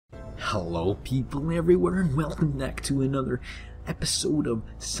Hello people everywhere and welcome back to another episode of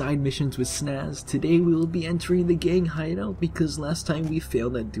Side Missions with Snaz. Today we will be entering the gang hideout because last time we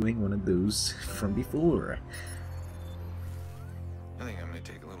failed at doing one of those from before. I think I'm gonna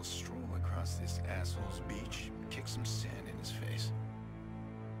take a little stroll across this asshole's beach and kick some sand in his face.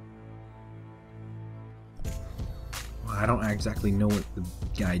 Well, I don't exactly know what the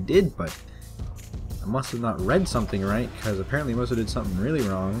guy did, but I must have not read something right because apparently he must have did something really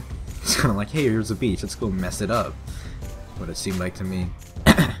wrong. It's kind of like, hey, here's a beach, let's go mess it up. What it seemed like to me.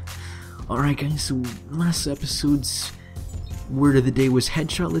 Alright guys, so last episode's word of the day was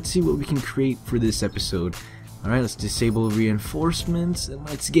headshot. Let's see what we can create for this episode. Alright, let's disable reinforcements and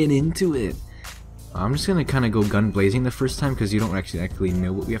let's get into it. I'm just gonna kind of go gun blazing the first time because you don't actually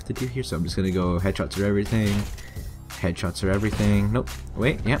know what we have to do here, so I'm just gonna go headshots are everything. Headshots are everything. Nope.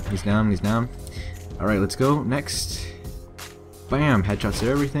 Wait, yep, he's down, he's down. Alright, let's go. Next. Bam! Headshots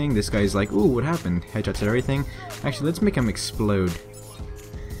are everything. This guy's like, ooh, what happened? Headshots are everything. Actually, let's make him explode.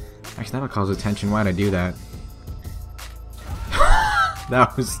 Actually, that'll cause attention. Why'd I do that?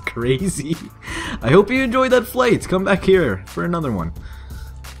 That was crazy. I hope you enjoyed that flight. Come back here for another one.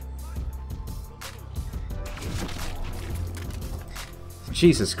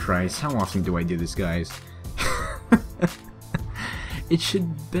 Jesus Christ, how often do I do this, guys? It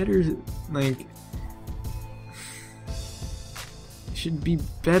should better, like... should be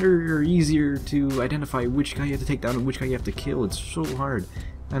better or easier to identify which guy you have to take down and which guy you have to kill. It's so hard.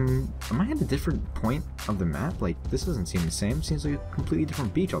 And am I at a different point of the map? Like, this doesn't seem the same. It seems like a completely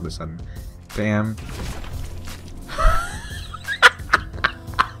different beach all of a sudden. Bam.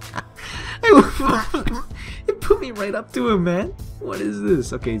 It put me right up to him, man. What is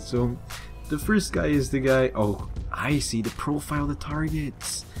this? Okay, so the first guy is the guy... Oh, I see. The profile the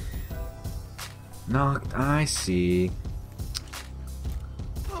targets. Knocked. I see.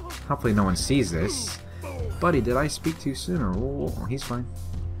 Hopefully no one sees this. Buddy, did I speak too soon? Or oh, he's fine.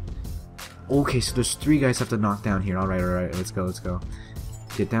 Okay, so there's 3 guys have to knock down here. Alright, alright, let's go, let's go.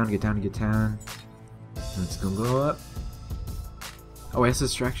 Get down, get down, get down. Let's go up. Oh, that's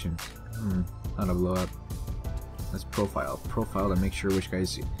distraction. That'll blow up. Let's profile to make sure which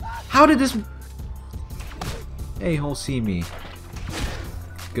guys see. How did this a-hole see me?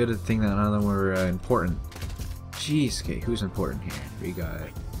 Good thing that none of them were important. Jeez, okay, who's important here? We got...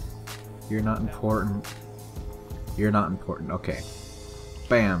 You're not important. You're not important. Okay.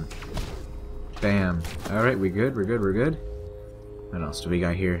 Bam. Bam. Alright, we good, we're good, we're good. What else do we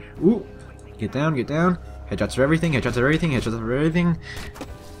got here? Ooh! Get down, get down. Headshots are everything, headshots are everything, headshots are everything.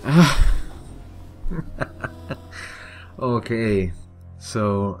 Okay.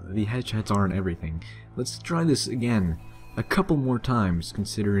 So, the headshots aren't everything. Let's try this again a couple more times,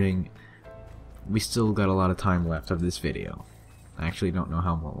 considering we still got a lot of time left of this video. I actually don't know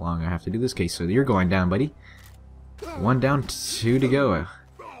how long I have to do this case, so you're going down, buddy. 1 down, 2 to go.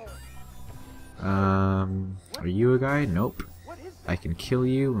 Are you a guy? Nope. I can kill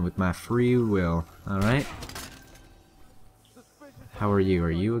you with my free will. Alright. How are you? Are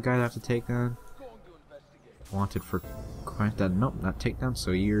you a guy that I have to take down? Wanted for quite that. Nope, not takedown,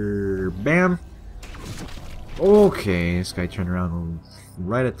 so you're... Bam! Okay, this guy turned around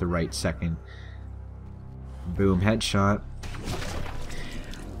right at the right second. Boom, headshot.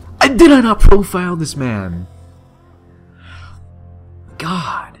 Did I not profile this man?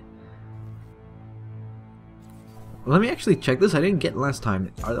 God. Let me actually check this. I didn't get last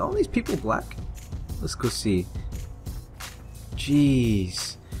time. Are all these people black? Let's go see.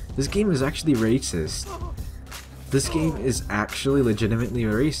 Jeez. This game is actually racist. This game is actually legitimately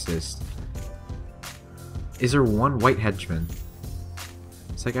racist. Is there one white henchman?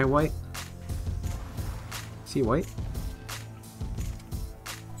 Is that guy white? Is he white?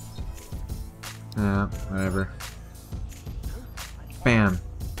 Whatever. Bam.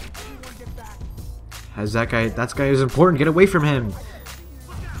 Has that guy is important, get away from him!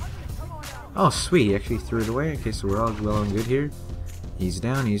 Oh sweet, he actually threw it away. Okay, so we're all well and good here. He's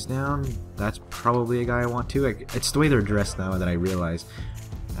down, he's down. That's probably a guy I want to. It's the way they're dressed now that I realize.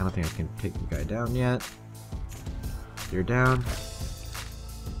 I don't think I can take the guy down yet. You're down.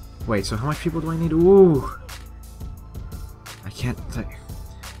 Wait, so how much people do I need? Ooh! I can't...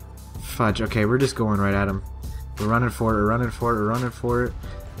 Fudge. Okay, we're just going right at him. We're running for it, we're running for it, we're running for it.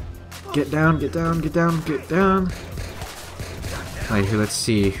 Get down, get down, get down, get down. Alright, let's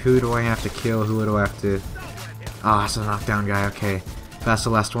see. Who do I have to kill? Who do I have to... Ah, it's a knockdown guy, okay. That's the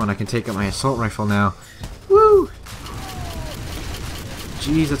last one. I can take out my assault rifle now. Woo!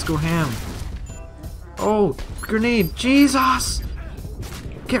 Jeez, let's go ham. Oh, grenade! Jesus!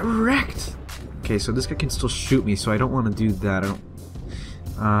 Get wrecked! Okay, so this guy can still shoot me, so I don't want to do that.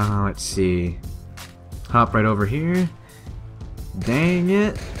 Let's see. Hop right over here. Dang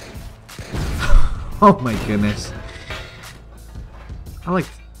it. Oh my goodness.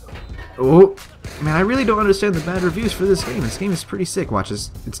 Oh man, I really don't understand the bad reviews for this game. This game is pretty sick. Watch this.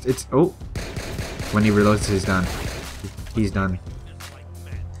 It's oh. When he reloads, he's done. He's done.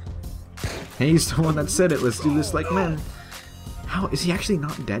 And he's the one that said it. Let's do this like men. How is he actually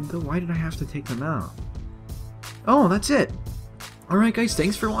not dead though? Why did I have to take them out? Oh, that's it. Alright guys,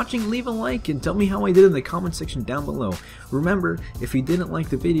 thanks for watching. Leave a like and tell me how I did in the comment section down below. Remember, if you didn't like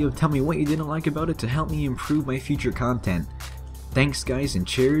the video, tell me what you didn't like about it to help me improve my future content. Thanks guys, and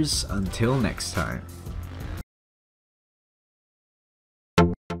cheers until next time.